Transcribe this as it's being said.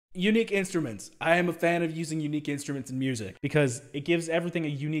Unique instruments. I am a fan of using unique instruments in music because it gives everything a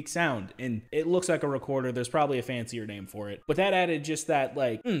unique sound, and it looks like a recorder. There's probably a fancier name for it, but that added just that,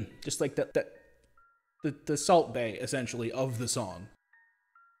 like, just like the Salt Bay, essentially, of the song.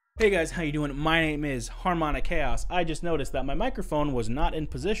 Hey guys, how you doing? My name is Harmonic Chaos. I just noticed that my microphone was not in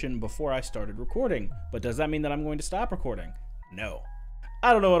position before I started recording, but does that mean that I'm going to stop recording? No.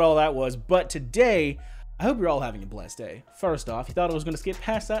 I don't know what all that was, but today, I hope you're all having a blessed day. First off, you thought I was going to skip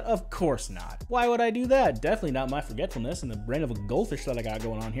past that? Of course not. Why would I do that? Definitely not my forgetfulness and the brain of a goldfish that I got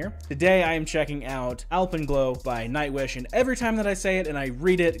going on here. Today I am checking out Alpenglow by Nightwish, and every time that I say it and I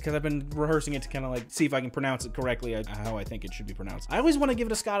read it, because I've been rehearsing it to kind of like see if I can pronounce it correctly, how I think it should be pronounced, I always want to give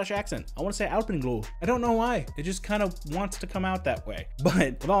it a Scottish accent. I want to say Alpenglow. I don't know why. It just kind of wants to come out that way.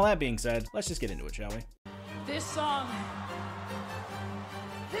 But with all that being said, let's just get into it, shall we? This song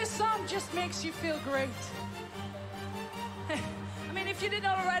just makes you feel great. I mean, if you didn't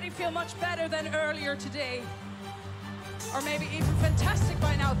already feel much better than earlier today, or maybe even fantastic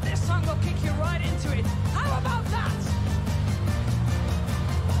by now, this song will kick you right into it. How about that?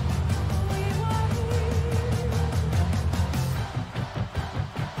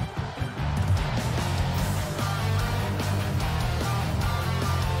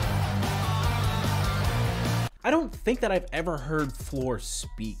 I don't think that I've ever heard Floor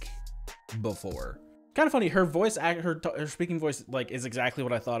speak before. Kind of funny, her voice, her speaking voice, like, is exactly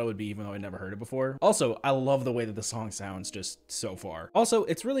what I thought it would be, even though I never heard it before. Also, I love the way that the song sounds just so far. Also,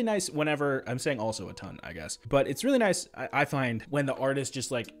 it's really nice whenever, I'm saying also a ton, I guess, but it's really nice, I find, when the artist just,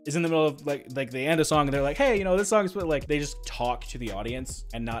 like, is in the middle of, like they end a song and they're like, hey, you know, this song is, like, they just talk to the audience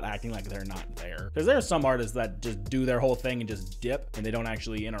and not acting like they're not there. Because there are some artists that just do their whole thing and just dip, and they don't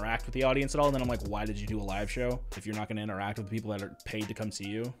actually interact with the audience at all, and then I'm like, why did you do a live show if you're not going to interact with the people that are paid to come see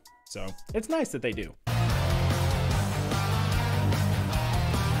you? So it's nice that they do.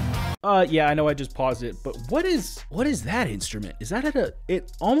 Yeah, I know I just paused it, but what is that instrument? Is that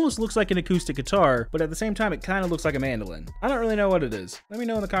it almost looks like an acoustic guitar, but at the same time, it kind of looks like a mandolin. I don't really know what it is. Let me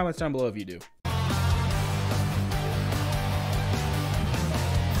know in the comments down below if you do.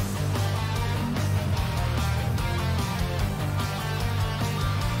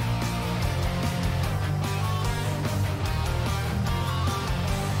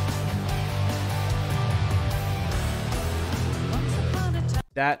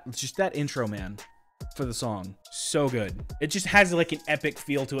 Just that intro, man, for the song, so good. It just has like an epic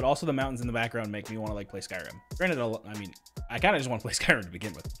feel to it. Also, the mountains in the background make me want to like play Skyrim. Granted, I mean, I kind of just want to play Skyrim to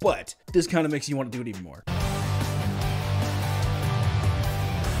begin with, but this kind of makes you want to do it even more.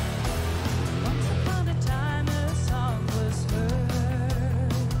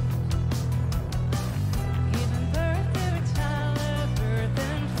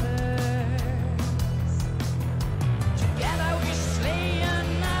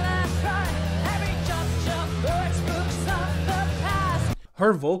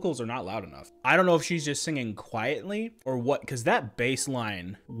 Her vocals are not loud enough. I don't know if she's just singing quietly or what, because that bass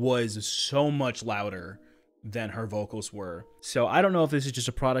line was so much louder than her vocals were. So I don't know if this is just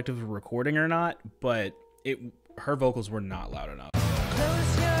a product of the recording or not, but her vocals were not loud enough.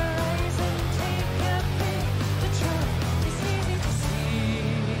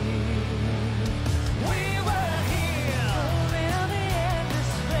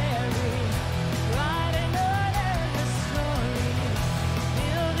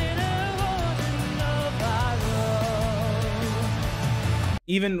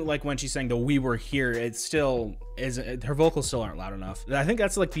 Even like when she's saying the "we were here," it still isn't, her vocals still aren't loud enough. I think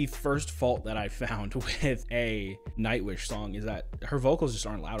that's like the first fault that I found with a Nightwish song, is that her vocals just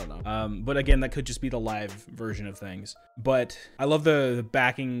aren't loud enough. But again, that could just be the live version of things. But I love the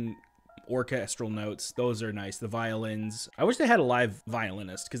backing orchestral notes. Those are nice. The violins. I wish they had a live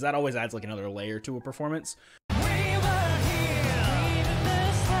violinist, because that always adds like another layer to a performance.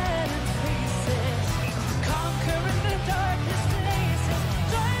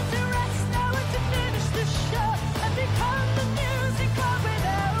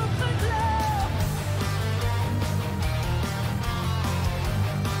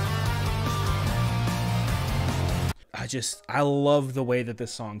 I love the way that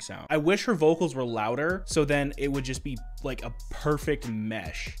this song sounds. I wish her vocals were louder, so then it would just be like a perfect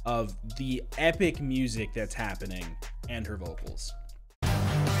mesh of the epic music that's happening and her vocals.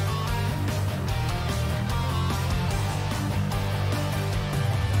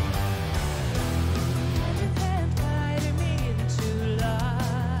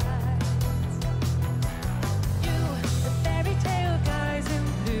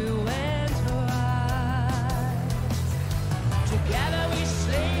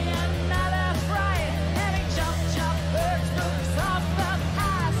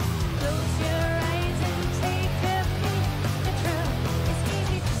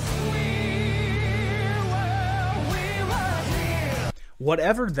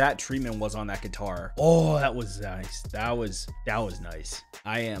 Whatever that treatment was on that guitar. Oh, that was nice. That was nice.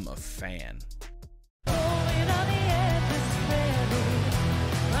 I am a fan.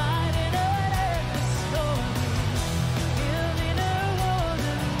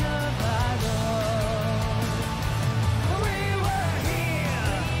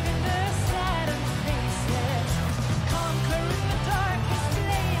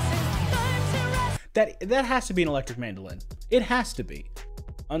 That has to be an electric mandolin. It has to be.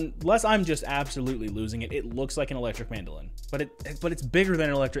 Unless I'm just absolutely losing it. It looks like an electric mandolin. But it's bigger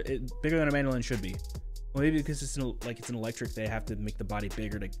than bigger than a mandolin should be. Well, maybe because it's an electric, they have to make the body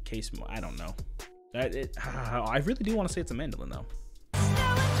bigger to case more. I don't know. I really do want to say it's a mandolin though.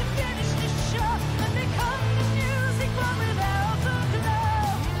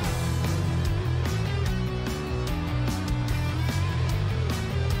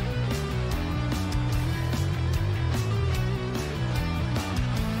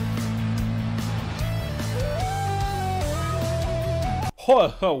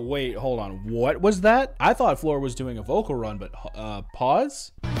 Oh, wait, hold on. What was that? I thought Floor was doing a vocal run, but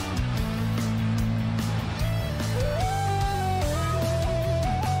pause?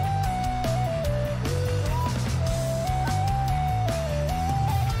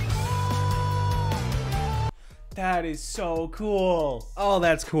 That is so cool. Oh,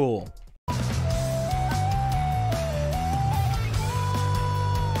 that's cool.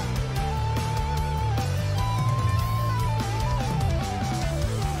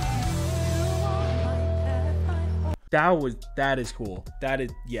 That is cool.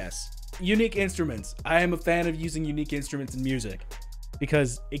 Yes. Unique instruments. I am a fan of using unique instruments in music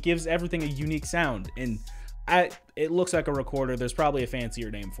because it gives everything a unique sound, and it looks like a recorder. There's probably a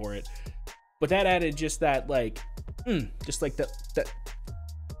fancier name for it, but that added just that just like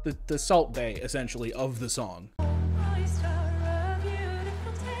the Salt Bay essentially of the song.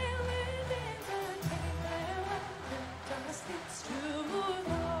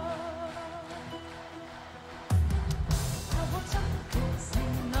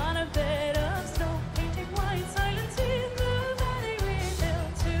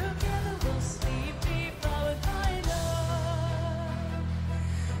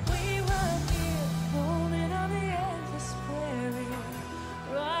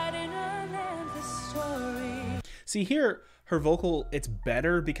 See here, her vocal, it's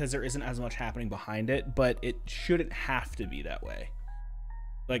better because there isn't as much happening behind it, but it shouldn't have to be that way.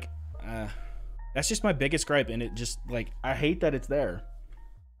 Like, that's just my biggest gripe, and it just, like, I hate that it's there.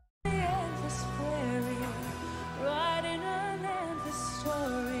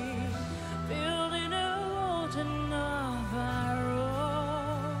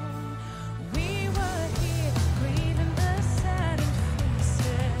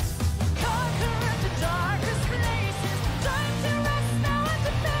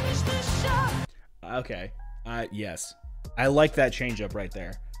 Okay, yes, I like that change up right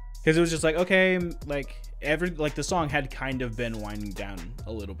there, because it was just like, okay, like the song had kind of been winding down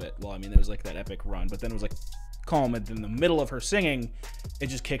a little bit. Well, I mean, there was like that epic run, but then it was like calm, and in the middle of her singing, it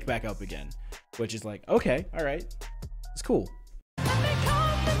just kicked back up again, which is like, okay, all right, it's cool.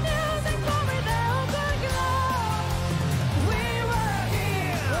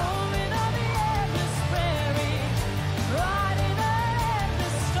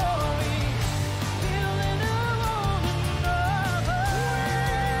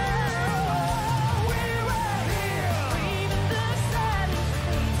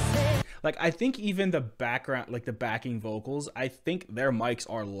 Like, I think even the background, like the backing vocals, I think their mics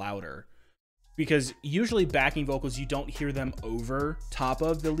are louder. Because usually backing vocals, you don't hear them over top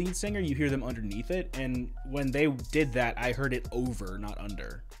of the lead singer, you hear them underneath it. And when they did that, I heard it over, not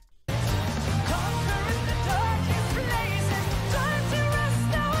under.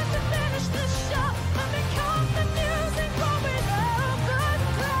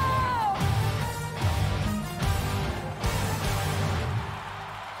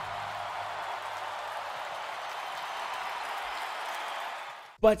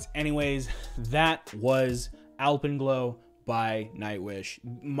 But anyways, that was Alpenglow by Nightwish.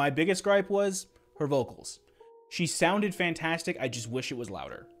 My biggest gripe was her vocals. She sounded fantastic. I just wish it was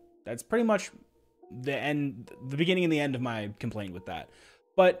louder. That's pretty much the beginning and the end of my complaint with that.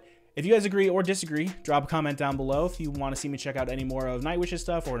 But if you guys agree or disagree, drop a comment down below. If you want to see me check out any more of Nightwish's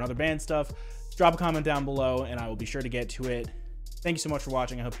stuff or another band stuff, drop a comment down below and I will be sure to get to it. Thank you so much for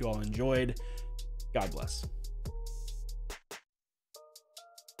watching. I hope you all enjoyed. God bless.